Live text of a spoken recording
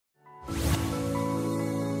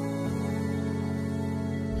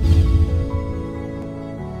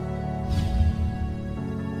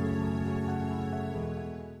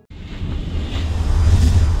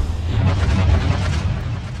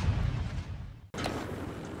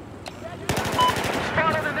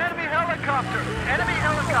helicopter. Enemy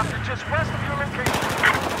helicopter just west of your location.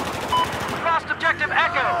 We've lost objective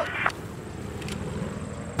Echo.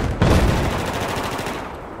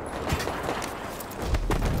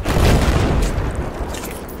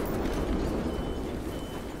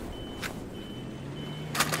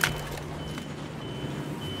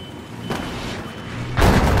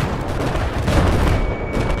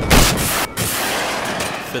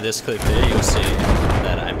 For this clip here, you'll see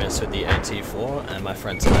that I mess with the AT4 and my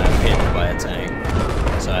friends and I are pinned by a tank.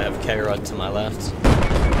 So I have K-Rudd to my left,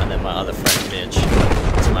 and then my other friend Mitch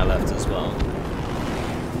to my left as well.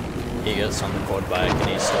 He gets on the quad bike and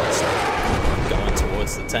he starts going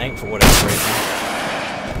towards the tank for whatever reason.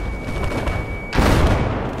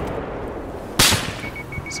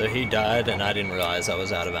 So he died and I didn't realize I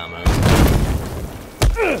was out of ammo.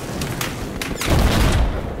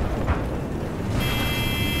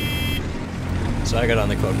 So I got on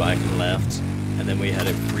the quad bike and left, and then we had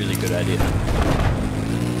a really good idea.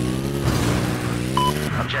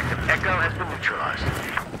 Objective Echo has been neutralized.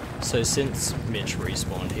 So since Mitch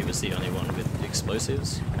respawned, he was the only one with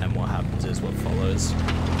explosives, and what happens is what follows.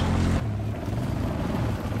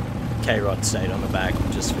 K-Rudd stayed on the back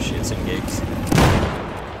just for shits and gigs.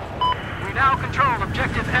 We now control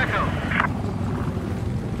Objective Echo.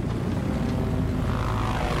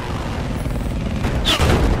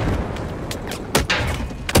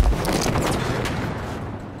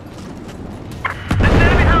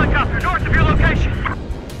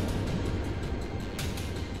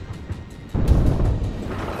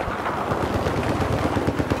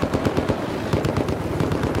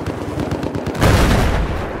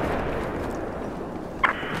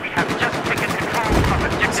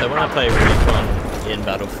 So when I play Recon in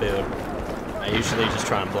Battlefield, I usually just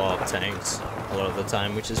try and blow up tanks a lot of the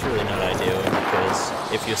time, which is really not ideal because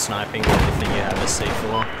if you're sniping, the only thing you have is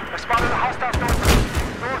C4.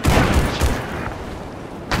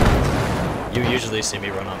 You usually see me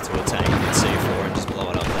run up to a tank with C4 and just blow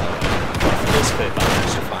it up that way. For this clip, I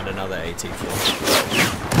managed to find another AT4.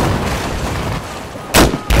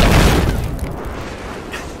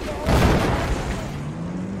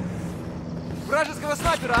 Вражеского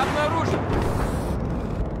снайпера обнаружен!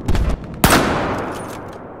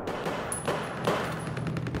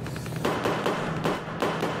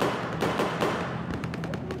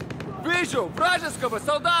 Вижу вражеского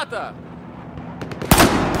солдата!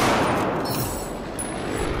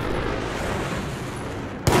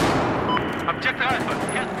 Objective Alpha,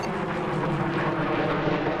 hit.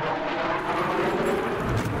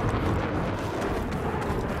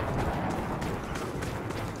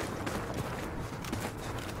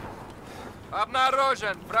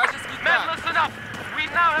 Обнаружен вражеский Men, танк! listen up! We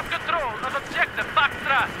now have control of Objective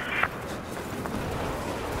Foxtrot.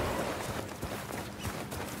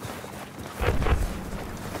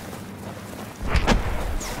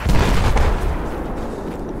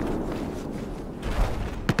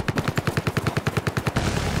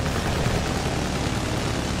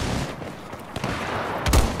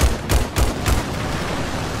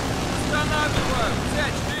 Устанавливаю!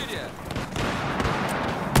 Т-4!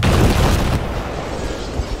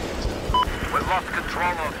 Lost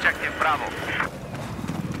control of Objective Bravo.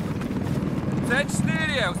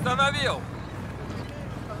 Т-4 установил!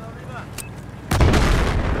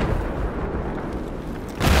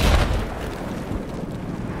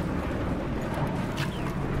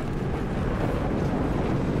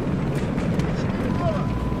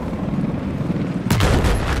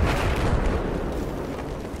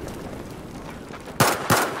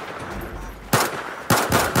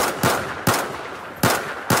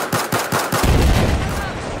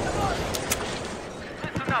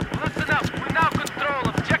 Listen up. We now control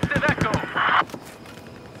Objective Echo.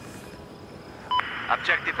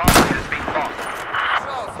 Objective Alpha has been lost.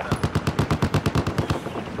 Пожалуйста!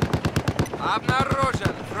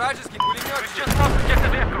 Обнаружен вражеский We've пулеметчик! just lost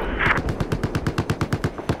Objective Echo.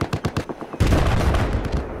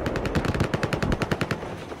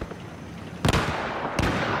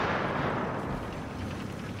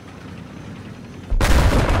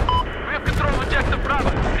 We have control of Objective Bravo.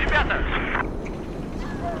 Ребята!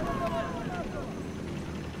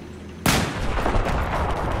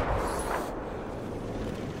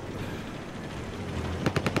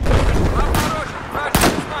 Обнаружен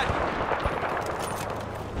вражеский снайпер!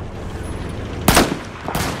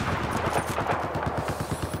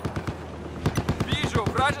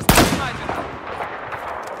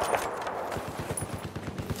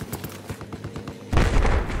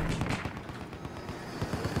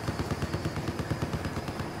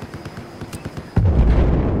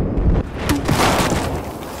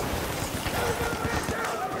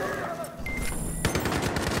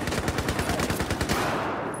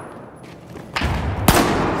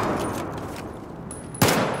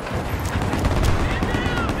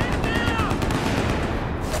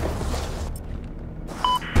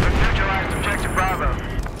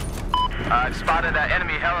 I've spotted an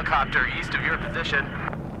enemy helicopter east of your position.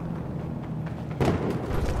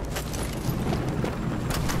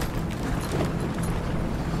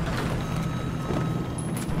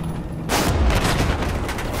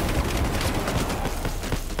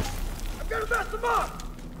 I'm gonna mess them up!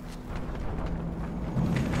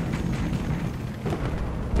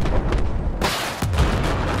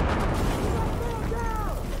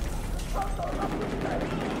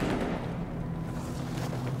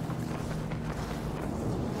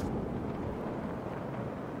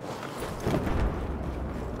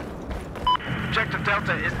 Objective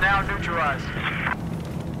Delta is now neutralized.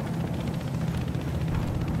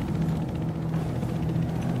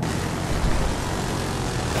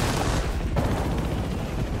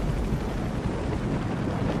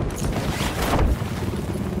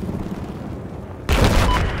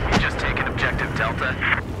 We just taken Objective Delta.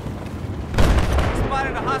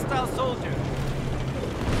 Spotted a hostile soldier.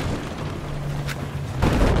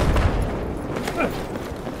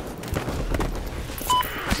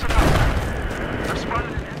 I've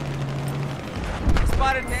spotted an enemy.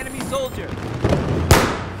 Spotted an enemy soldier.